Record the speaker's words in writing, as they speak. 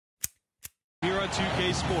Here on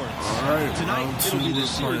 2K Sports. All right, tonight it'll be the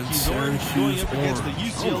Syracuse Orange going up against the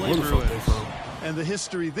UCLA Bruins. And the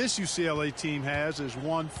history this UCLA team has is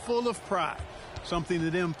one full of pride. Something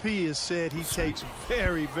that MP has said he takes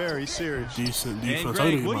very, very seriously. Decent defense. And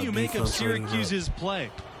Greg, what do you make of Syracuse's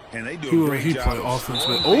play? And they do a great job. He play offense.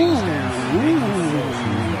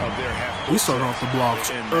 We started off the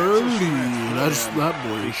blocks early. That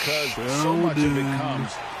boy because so much of it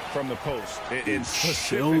comes from the post. It's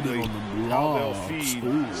specifically how they'll feed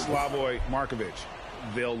Slavoj Markovic.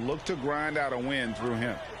 They'll look to grind out a win through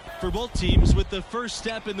him. For both teams, with the first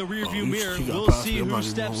step in the rearview mirror, we'll see who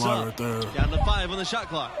steps up. Down to 5 on the shot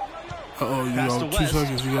clock. Uh-oh, you got 2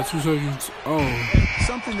 seconds. You got 2 seconds. Oh.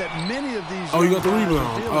 Something that many of these. Oh, you got the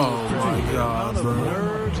rebound. Oh, my God, bro. The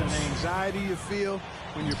nerves and anxiety you feel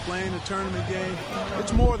when you're playing a tournament game,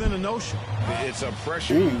 it's more than a notion. It's a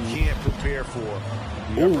pressure you can't prepare for.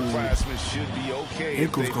 The upperclassmen should be okay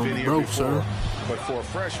if they've been here before. Sir. But for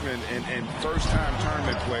freshmen and first-time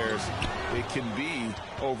tournament players, it can be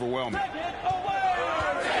overwhelming.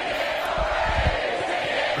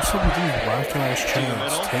 What's up with these whack-ass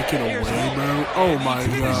chants? Take it away, bro. Oh, my God.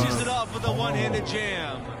 Finishes it off with a one-handed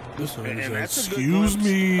jam. And that's excuse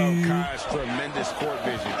me. Of Kai's tremendous court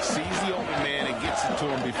vision. Sees the open man and gets it to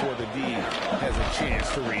him before the D has a chance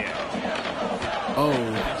to react.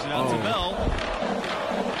 Gets it out to Bell.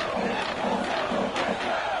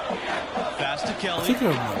 Fast to Kelly. I think I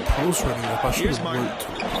have my post ready up. I should have worked to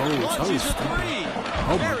the post. That was stupid.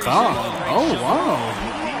 Oh, my God. Oh, wow.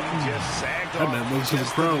 That man moved to the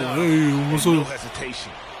crowd. Hey, what's up? No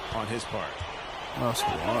hesitation on his part. That's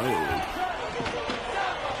wild.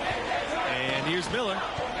 And here's Miller.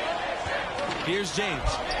 Here's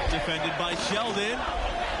James. Defended by Sheldon.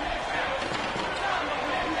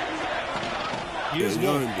 Here's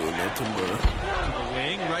Wolf. Ain't doing nothing, bro. To the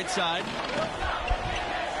wing, right side.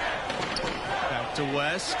 Back to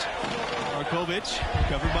West. Markovic,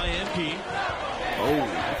 covered by MP.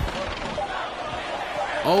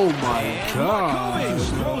 Oh my God. Markovic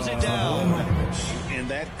throws it down. And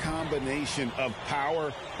that combination of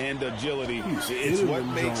power and agility is what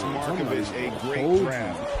makes Markovic a great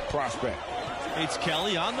draft prospect. It's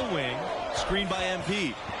Kelly on the wing, screened by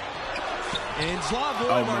MP. And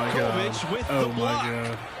Slavoj Markovic with the block.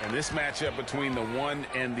 And this matchup between the 1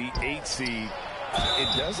 and the 8 seed,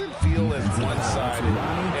 it doesn't feel as one-sided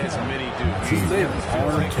as many do. This is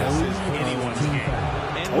anyone's game.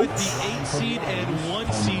 And with the 8 seed and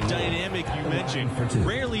 1 seed dynamic you mentioned,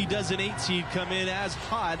 rarely does an 8 seed come in as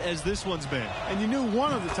hot as this one's been. And you knew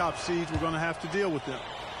one of the top seeds were going to have to deal with them.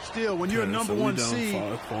 Still, when you're a number 1 seed,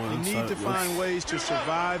 you need to find ways to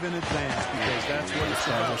survive and advance, because that's what it's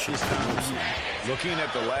about this time of year. Looking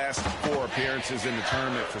at the last 4 appearances in the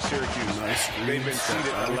tournament for Syracuse, they've been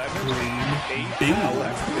seeded 11, 8,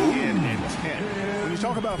 11, and 10. When you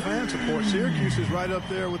talk about fan support, Syracuse is right up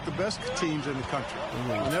there with the best teams in the country.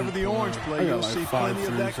 Whenever the Orange play, you'll see plenty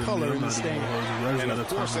of that color in the stands. And of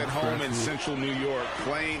course, at home in central New York,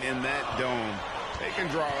 playing in that dome, they can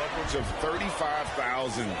draw upwards of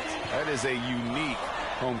 35,000. That is a unique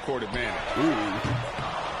home court advantage.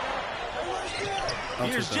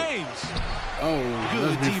 Here's James.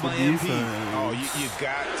 Good D by MP. Oh, you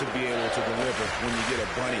got to be able to deliver when you get a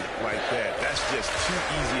bunny like that. That's just too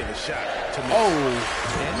easy of a shot to make.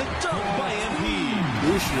 And the dunk by MP.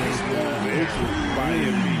 By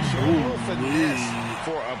MP. Show finesse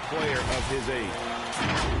for a player of his age.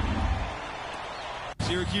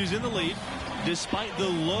 Syracuse in the lead. Despite the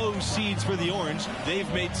low seeds for the Orange, they've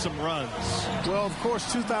made some runs. Well, of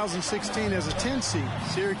course, 2016 as a 10 seed,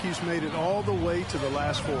 Syracuse made it all the way to the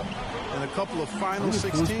last 4. And a couple of Final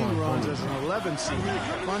 16 runs as an 11 seed.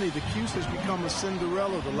 Funny, the Cuse has become a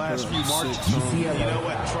Cinderella the last few marches. You know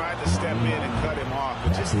what? Tried to step in and cut him off,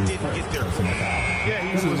 but just didn't get there quick. Yeah,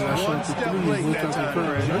 he was one step late that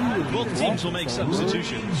time. Both teams will make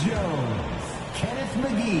substitutions. Kenneth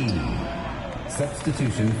McGee.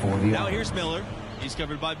 Substitution for the Now here's Miller. He's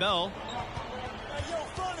covered by Bell.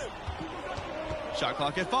 Shot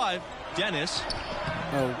clock at 5. Dennis.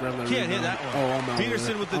 Can't hit that one.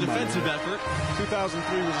 Peterson with the defensive effort.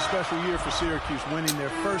 2003 was a special year for Syracuse, winning their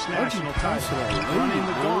first national title, running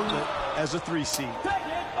the gauntlet as a 3 seed. Now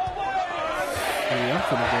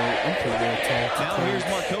here's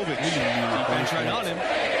Markovic. Defense right on him.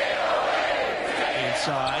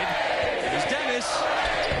 Inside. Here's Dennis.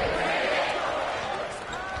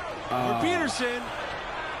 For Peterson.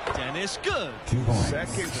 Dennis, good.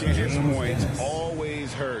 Second chance points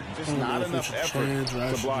always hurt. Just not enough effort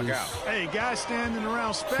to block out. Hey, guys standing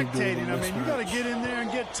around spectating. I mean, you got to get in there and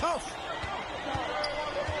get tough.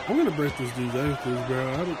 I'm going to break this dude's ankles,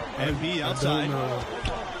 bro. MB outside.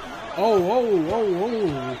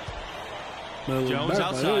 Man, Jones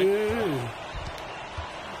outside.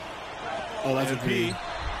 Oh, that's a green.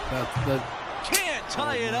 That. Can't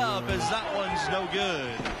tie it up as that one's no good.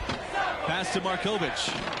 Pass to Markovic.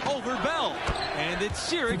 Over Bell. And it's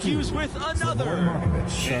Syracuse with another.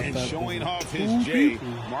 And showing off his J,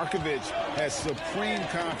 Markovic has supreme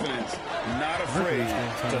confidence, not afraid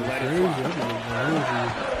to let it fly.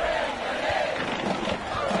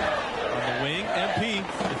 On the wing, MP,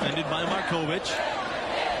 defended by Markovic.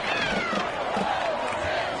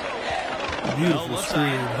 Beautiful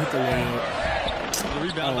screen. Hit the layup. The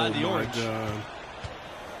rebound by the Orange.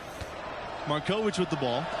 Markovic with the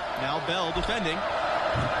ball. Now Bell defending.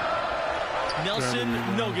 Nelson,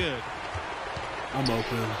 no good. I'm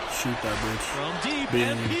open. Shoot that bitch. From deep,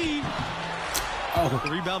 Bing. MP.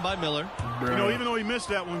 The rebound by Miller. You know, even though he missed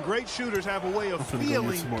that one, great shooters have a way of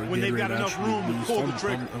feeling when they've got enough room to pull the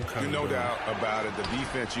trigger. No doubt about it. The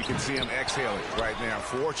defense, you can see him exhaling right now.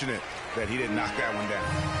 Fortunate that he didn't knock that one down.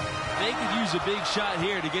 They could use a big shot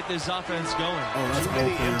here to get this offense going. Oh, that's Too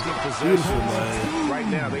many empty possessions. Right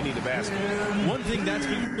now, they need the basket. One thing that's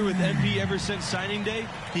been true with MP ever since signing day,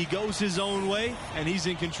 he goes his own way, and he's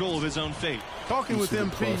in control of his own fate. Talking with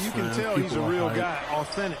MP, you can tell he's a real guy,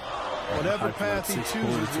 authentic. Whatever path he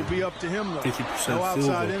chooses will be up to him, though. No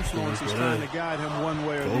outside influence is trying to guide him one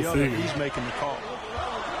way or the other. He's making the call.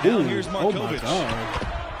 Now here's Markovic.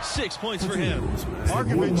 6 points for him.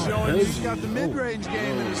 Markovic showing he's got the mid-range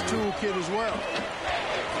game in his toolkit as well.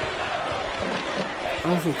 I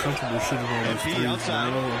don't feel comfortable shooting all these threes.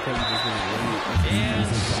 Outside. I'm probably just going to wait. And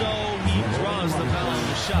so he draws the foul on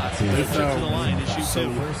the shot. He gets to the line to shoot two.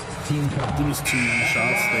 Do his 2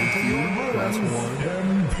 shots, thank you. That's 1.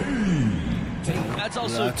 That's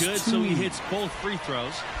also good, so he hits both free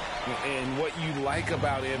throws. And what you like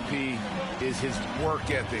about MP is his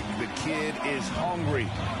work ethic. The kid is hungry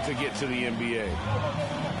to get to the NBA.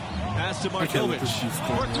 Pass to Markovic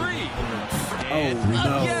for 3. And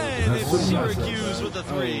no. again, it's Syracuse with a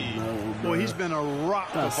 3. Boy, he's been a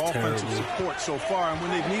rock of offensive support so far, and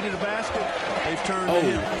when they've needed a basket, they've turned to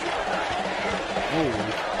him.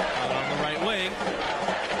 Out on the right wing.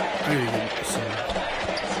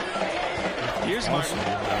 Here's Martin,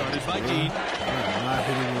 guarded by Dean.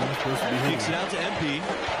 Kicks it out to MP.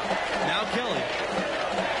 Now Kelly.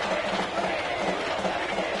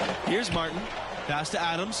 Here's Martin. Pass to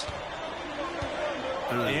Adams.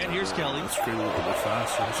 And here's Kelly. Let's scream a little bit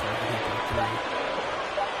faster so I can hit that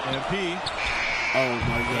 3. MP. Oh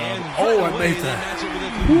my God. And I made that. Match it with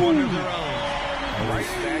a 3-pointer of their own. Right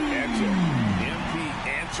back at you. MP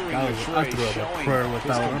answering the I threw up a prayer with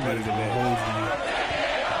that one. I'm ready to hold you.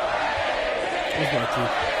 What's my 2.0%?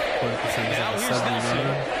 Now here's Nelson.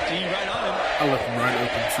 D right on him. I left him right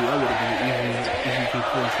open too. That would have been an easy 2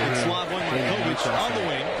 points for him. Slav Markovic on the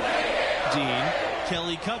wing. Dean.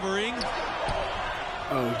 Kelly covering.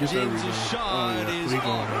 Oh, get James' that shot is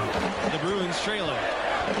off. The Bruins trailer.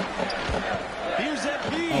 Here's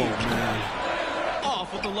MP. Oh, man.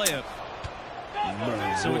 Off with the layup.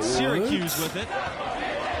 Man, So it's Syracuse with it.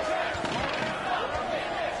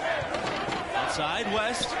 Outside,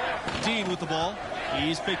 West. Dean with the ball.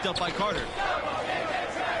 He's picked up by Carter.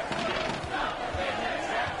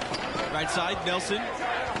 Right side, Nelson.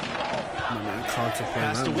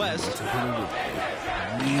 Pass to West.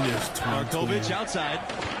 Markovic outside.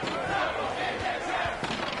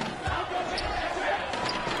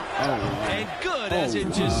 And good as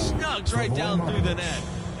it just snugs right down through the net.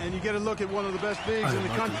 And you get a look at one of the best bigs in the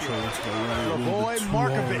country. Your boy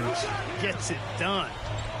Markovic gets it done.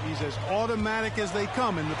 He's as automatic as they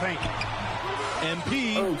come in the paint.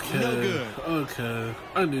 MP, no good. Okay.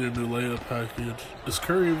 I need a new layup package. Is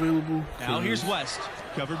Curry available? Now here's West.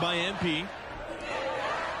 Covered by MP.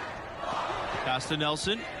 Pass to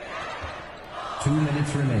Nelson. 2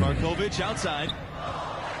 minutes remaining. Markovic outside.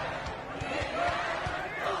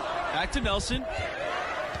 Back to Nelson.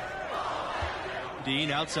 Dean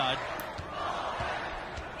outside.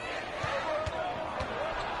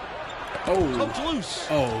 Poked loose.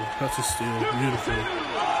 Oh, that's a steal. Beautiful.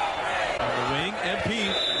 On the wing, MP,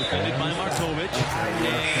 defended by Markovic.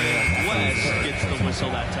 And West gets the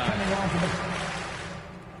whistle that time.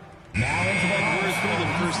 We're through the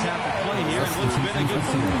first half of play here, and what's been a good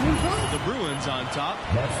one. The Bruins on top.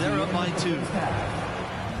 They're up by 2.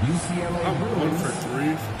 UCLA I'm 1 Bruins for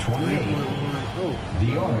 3. 28.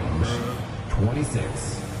 The Orange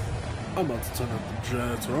 26. I'm about to turn up the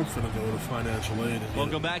Jets, or I'm finna go to financial aid.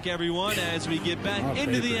 Welcome back, everyone, as we get back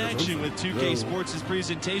into the action with 2K Sports'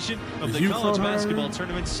 presentation of the college basketball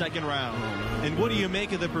tournament's second round. And what do you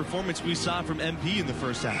make of the performance we saw from MP in the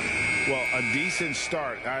first half? Well, a decent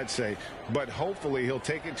start, I'd say, but hopefully he'll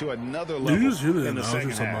take it to another level in the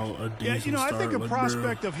second half. Yeah, you know, I think a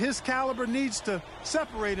prospect of his caliber needs to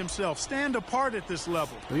separate himself, stand apart at this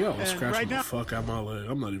level. Yeah, I was scratching the fuck out my leg.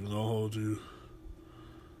 I'm not even gonna hold you.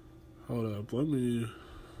 Hold up, let me.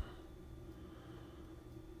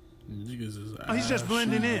 He's just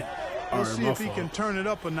blending in. We'll see if he can turn it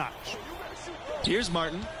up a notch. Here's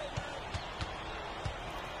Martin.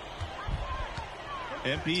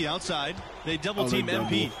 MP outside. They double team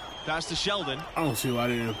MP. Pass to Sheldon. I don't see why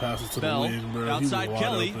they didn't pass it to Bell, the wing, bro. outside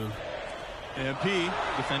Kelly. MP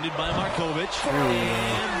defended by Markovich.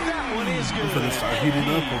 And that one is good. I'm gonna start heating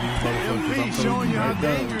up on these motherfuckers. MP showing you how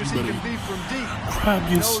dangerous he can be from deep.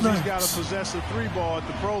 Grab your snaps. He knows he's got to possess a three ball at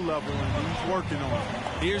the pro level, and he's working on it.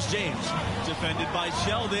 Here's James, defended by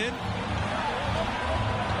Sheldon.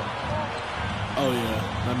 Oh yeah,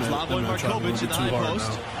 Slavoy Markovich in the high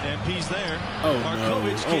post. MP's there. Oh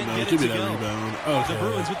Markovich can't get give it me to that go. rebound. Okay. The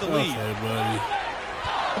Bruins with the lead. Okay, buddy.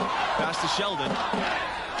 Pass to Sheldon.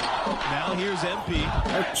 Now here's MP.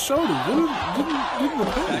 Sheldon, give him the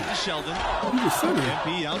pass. Back to Sheldon. He's a center.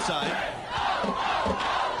 MP outside.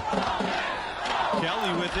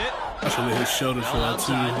 Kelly with it. I should have hit Sheldon for that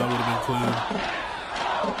too. That would have been clean.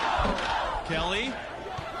 Kelly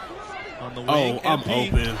on the wing. Oh, I'm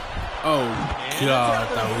open. Oh God,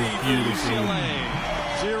 that was beautiful.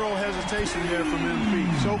 Zero hesitation there from MP.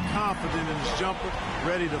 So confident in his jumper,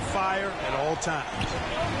 ready to fire at all times.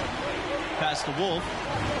 Pass to Wolf.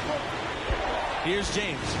 Here's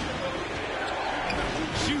James.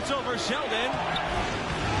 Shoots over Sheldon.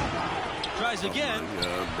 Tries again.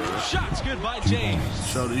 Shots good by James.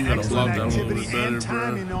 Sheldon, you gotta block that one a little bit better, and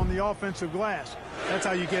timing on the offensive glass. That's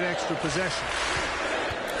how you get extra possession.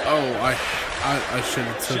 Oh, I should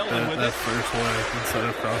have took that first one instead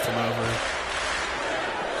of crossing over.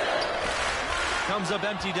 Comes up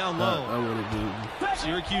empty down low. That would have been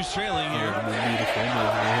Syracuse trailing here. Beautiful. I'm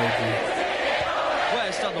not gonna hold you.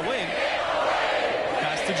 West on the wing.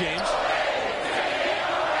 Pass to James.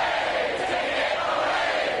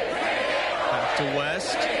 Back to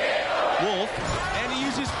West. Wolf. And he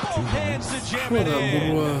uses both hands to jam it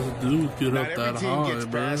in. What dude get up that high,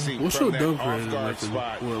 bro? What's your dunk rating?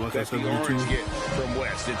 Like I said, the Orange get from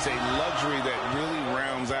West. It's a luxury that really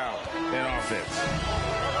rounds out an offense.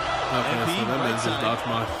 Okay, so that man just dodged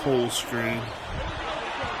my whole screen.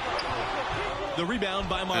 The rebound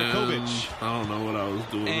by Markovich. I don't know what I was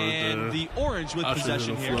doing and right there. The Orange with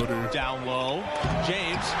possession here. Down low.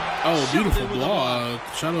 James. Oh, beautiful block.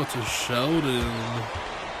 Shout out to Sheldon.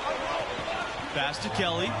 Pass to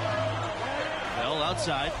Kelly. Bell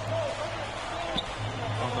outside.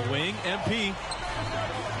 On the wing, MP.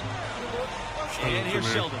 And here's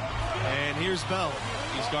Sheldon. And here's Bell.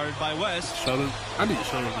 He's guarded by West. Sheldon. I need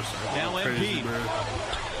Sheldon to start. Now MP.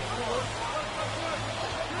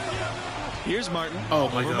 Here's Martin. Oh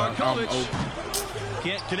my God. Markovich.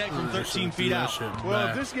 Can't connect from 13 feet out. Well,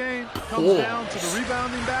 if this game comes down to the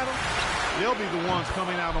rebounding battle, they'll be the ones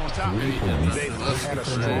coming out on top. They've had a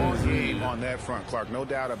strong game on that front, Clark. No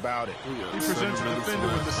doubt about it. He presents the defender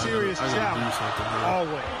with a serious challenge.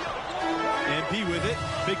 Always. MP with it.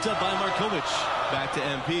 Picked up by Markovich. Back to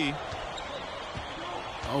MP.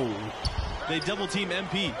 Oh. They double team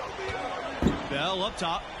MP. Bell up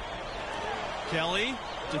top. Kelly.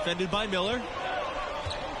 Defended by Miller.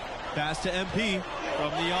 Pass to MP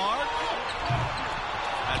from the arc.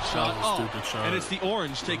 That shot. Oh, and it's the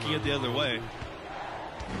Orange taking it the other way.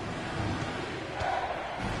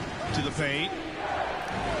 To the paint.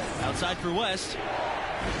 Outside for West.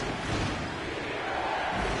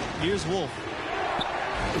 Here's Wolf.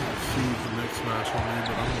 The next match on me,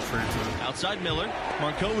 but I'm afraid to. Outside Miller.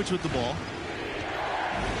 Markovich with the ball.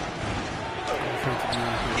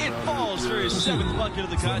 It falls for his 7th bucket of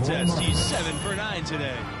the contest. He's 7 for 9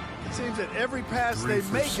 today. It seems that every pass they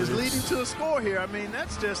make is leading to a score here. I mean,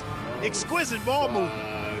 that's just exquisite ball movement.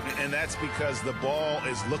 And that's because the ball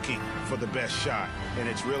is looking for the best shot, and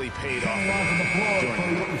it's really paid off.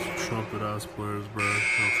 Trumpet ass players, bro.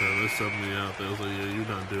 Okay, there's somebody out there. I was like, yeah, you're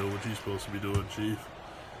not doing what you're supposed to be doing, Chief.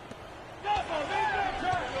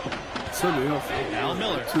 Somebody else. Al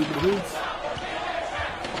Miller. 2 minutes.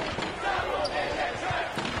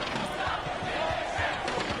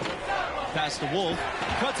 Pass to Wolf.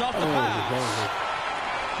 Cuts off the pass.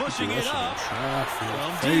 Pushing it up.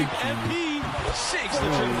 From deep, MP sinks the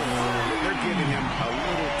triple. They're giving him a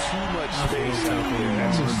little too much space out there.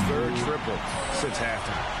 That's his 3rd triple since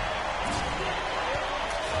halftime.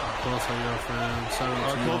 close on your fans.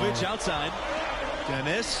 Markovic outside.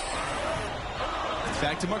 Dennis.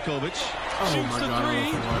 Back to Markovic. Shoots the three.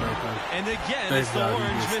 And again, it's the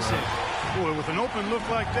orange missing. Boy, with an open look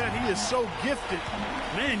like that, he is so gifted.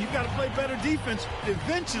 Man, you got to play better defense.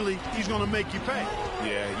 Eventually, he's going to make you pay.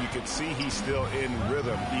 Yeah, you can see he's still in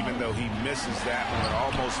rhythm, even though he misses that one.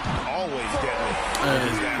 Almost always deadly.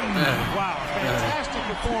 Wow, fantastic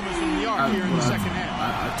performance from the arc here in the second half.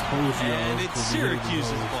 I told you. And it's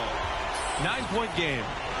Syracuse's ball. 9-point game.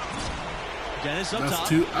 Dennis up top.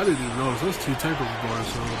 I didn't even notice. Those 2 technical bars.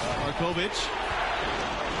 So. Markovic.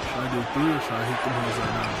 Should I do 3 or should I hit the balls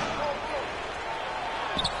right now?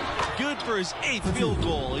 Good for his 8th field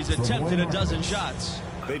goal. He's attempted a dozen shots.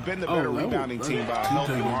 They've been the better rebounding team by a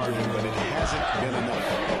healthy margin, but it hasn't been enough.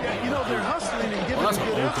 Yeah, you know, they're hustling and giving a good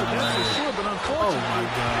effort, that's for sure, but unfortunately,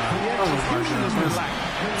 the execution has been lacking.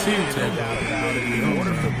 In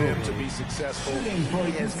order for them to be successful,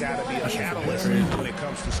 he has got to be a catalyst when it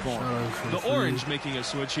comes to scoring. The orange making a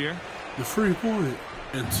switch here. The free point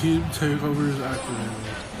and team takeover is activated.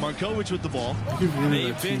 Markovic with the ball.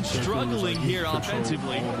 They've been struggling here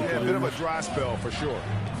offensively. Yeah, a bit of a dry spell for sure.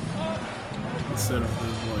 Instead of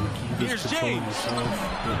you just controlling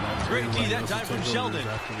yourself. Great D that time from Sheldon.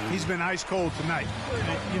 He's been ice cold tonight.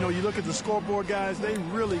 And, you know, you look at the scoreboard, guys, they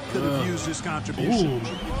really could have used this contribution.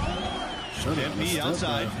 MP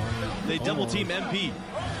outside. They double team MP.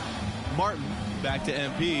 Martin back to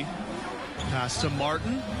MP. Pass to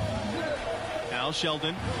Martin. Now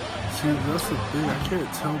Sheldon. See, that's the thing. I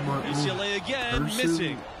can't tell Martin. UCLA again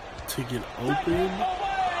missing. To get open.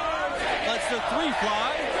 Lets the 3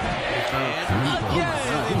 fly. And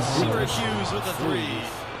again, it's Syracuse with a 3.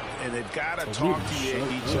 And they've got to talk to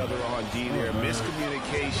each other on D there.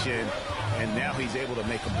 Miscommunication, and now he's able to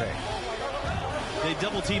make them pay. They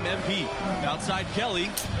double team MP. Outside Kelly.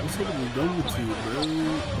 What's going to be double team,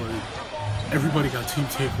 man? Like, everybody got team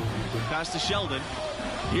takeover. Pass to Sheldon.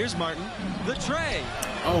 Here's Martin. The tray.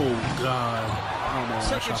 Oh, God. I don't know.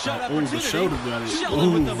 Second shot opportunity. Sheldon got it.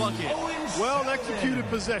 Sheldon with the bucket. Well executed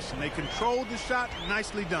possession. They controlled the shot.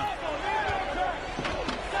 Nicely done.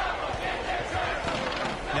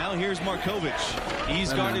 Now here's Markovic.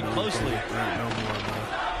 He's guarded closely.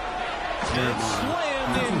 And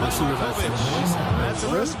slammed in by Markovic. That's a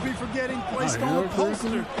recipe for getting placed on a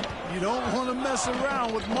poster. You don't want to mess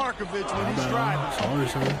around with Markovic when he's driving. Sorry,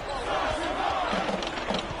 sir.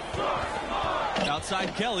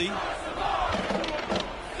 Outside Kelly.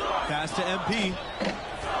 Pass to MP.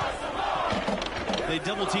 They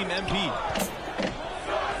double team MP.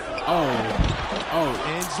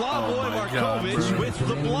 And Slavoy Markovic with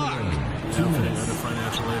the block. The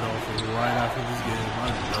financial aid offer right after this game.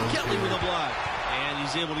 Kelly with a block. And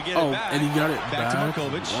he's able to get it back. And he got it back to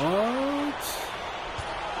Markovic. What?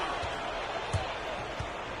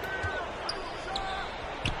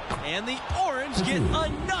 And the Orange get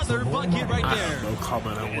another bucket right there. No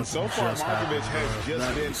comment on what so far, Markovic has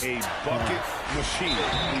just been a bucket machine.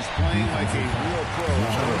 He's playing like a real pro.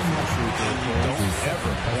 And you don't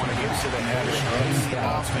ever want to get to the habit of the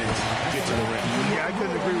offense get to the rim. Yeah, I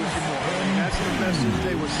couldn't agree with you more. I mean, that's the message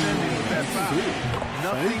they were sending with that foul.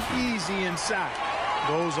 Nothing easy inside.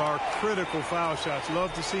 Those are critical foul shots.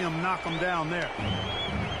 Love to see them knock them down there.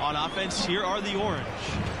 On offense, here are the Orange.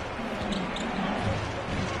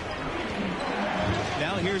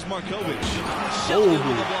 Now here's Markovic. Sheldon with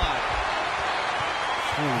the block.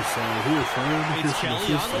 It's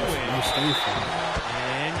Kelly on the wing.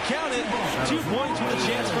 And count it. 2 points with a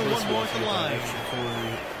chance for one more at the line.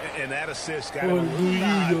 And that assist got a little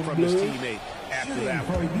nod from his teammate after that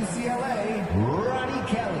one. For UCLA, Ronnie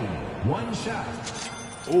Kelly. 1 shot.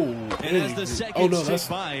 And as the seconds tick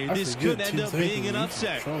by, this could end up being an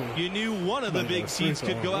upset. You knew one of the big seeds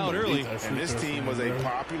could go out early. And this team was a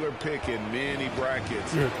popular pick in many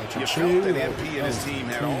brackets. You felt that MP and his team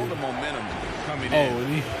had all the momentum coming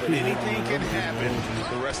in. But anything can happen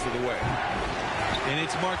the rest of the way. And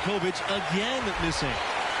it's Markovic again missing.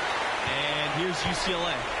 And here's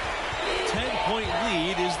UCLA. 10-point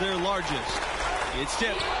lead is their largest. It's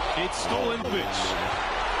tipped. It's stolen.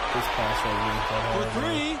 For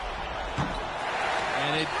 3.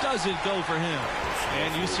 And it doesn't go for him.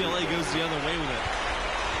 And UCLA goes the other way with it.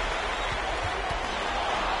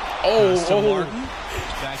 Martin.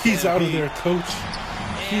 He's out of there, coach.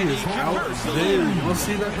 He is out there. You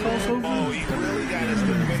see that crossover? Oh, he really got his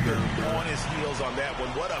defender on his heels on that one.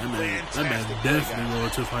 What a fantastic That man definitely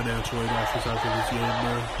going to financial aid office after this game,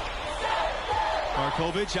 man.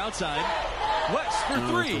 Markovic outside. West for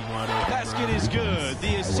 3. Basket is good.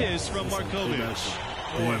 The assist from Markovic.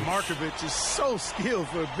 Boy, Markovic is so skilled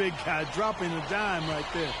for a big guy, dropping a dime right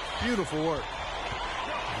there. Beautiful work.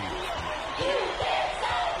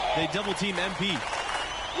 They double team MP.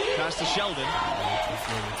 Pass to Sheldon.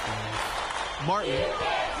 Martin.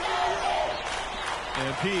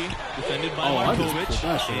 MP defended by Markovic.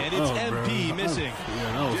 And it's MP missing.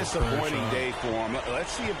 Disappointing day for him.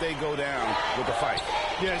 Let's see if they go down with the fight.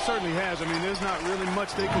 Yeah, it certainly has. I mean, there's not really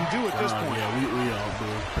much they can do at this point. Yeah, we all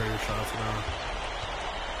do prayer shots now.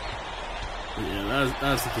 Yeah,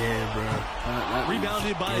 that's the game, bro.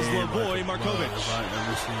 Rebounded by his little boy, Markovic. If I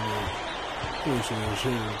ever seen it. We should have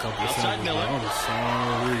hit it a couple of Outside seconds. Miller. I'm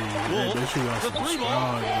sorry. Wolf, They should have the some three squad,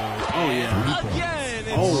 ball. Oh, yeah. Again,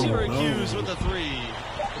 it's Syracuse with the three.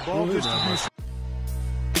 The ball distribution